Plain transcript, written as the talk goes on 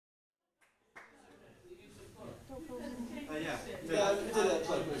I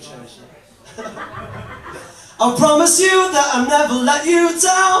promise you that I'll never let you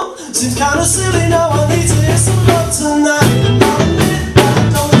down. Seems kinda silly now, I need to hear some love tonight. And I'll admit that I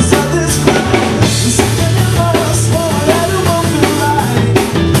don't deserve this crowd. I'm sitting in my house, sworn that it won't feel right.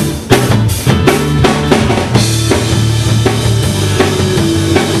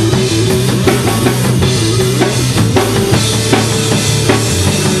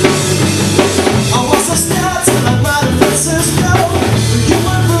 I was so scared to let my defenses go. But you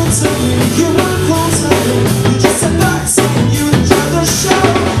were rude to me, you were cool to me. You just sat back saying you enjoy the show.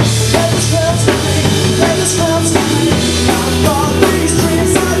 Let this fail to me, let this fail to me. I thought these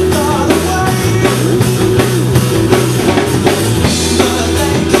dreams I'd gone away, but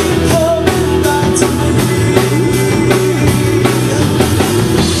they keep coming back to me.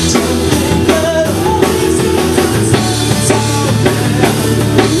 Don't think that all these things are time there,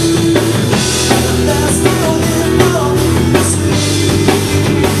 and they're still here for me to see.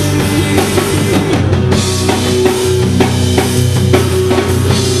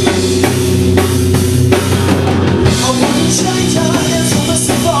 I wouldn't change your hands for this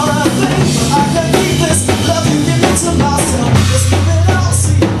for a thing, but I can't keep this love you give it to myself. Let's give it all,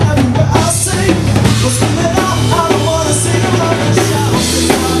 see it everywhere I sing. Let's give it all, I don't wanna see you on the show. 'Cause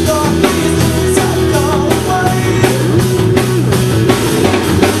I thought these things had gone away,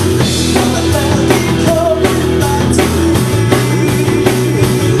 but they'll keep coming back to me.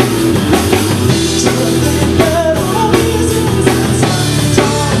 Do I think that all these things are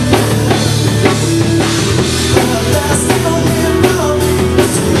time, but they're still here for me to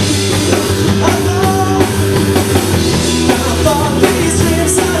see. I know that I thought these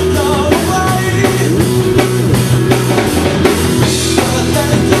dreams had gone away, but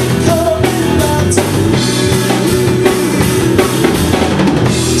they keep coming back to me.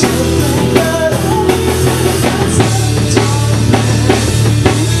 Do you think that all these things are time,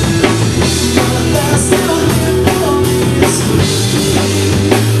 but they're still here for me to see.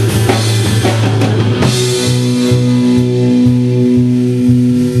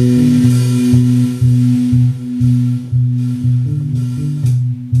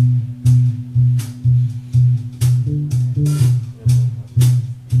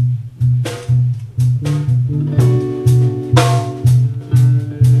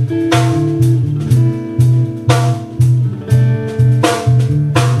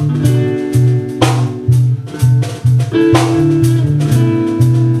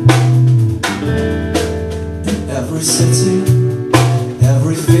 Every city,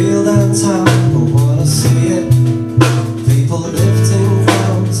 every field and town, I wanna see it. People lifting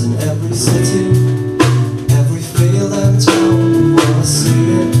crowns in every city, every field and town, I wanna see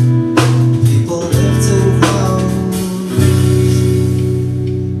it. People lifting crowns.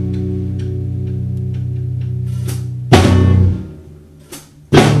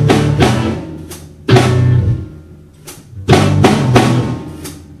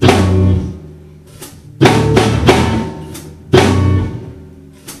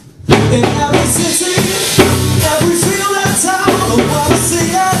 In every city, every field and town, I wanna see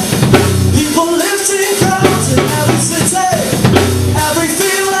it. People lifting crowns in every city, every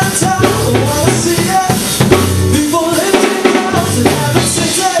field and town, I wanna see it. People lifting crowns in every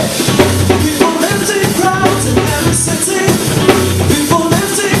city, people lifting crowns in every city, people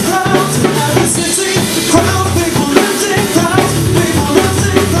lifting crowns in every city. Crowns, people lifting crowns, people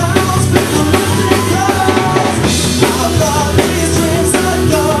lifting crowns, people lifting crowns. I thought these dreams had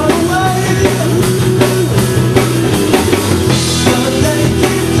gone away, but they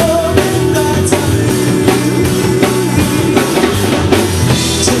keep coming back to me.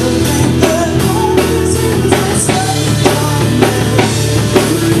 To think that all these things are time,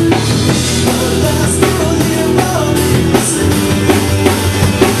 but they're still here for me to see.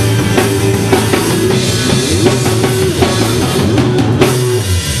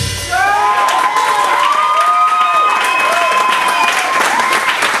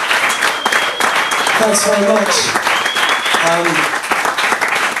 Thanks very much.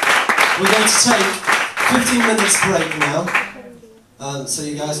 We're going to take 15 minutes break now, so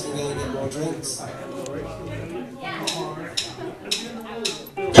you guys can go and get more drinks.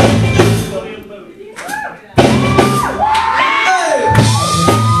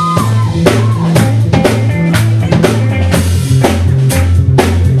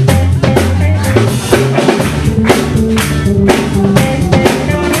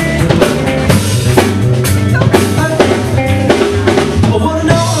 I wanna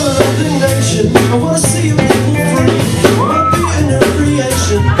know a loving nation. I wanna see you people free. I wanna be in your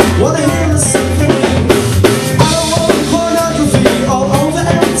creation. Wanna hear the symphony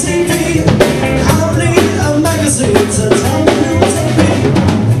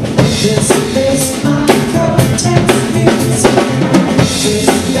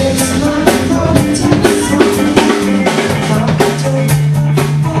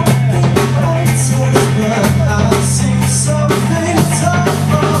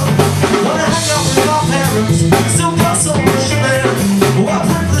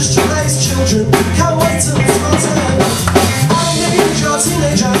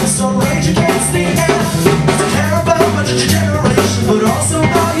just don't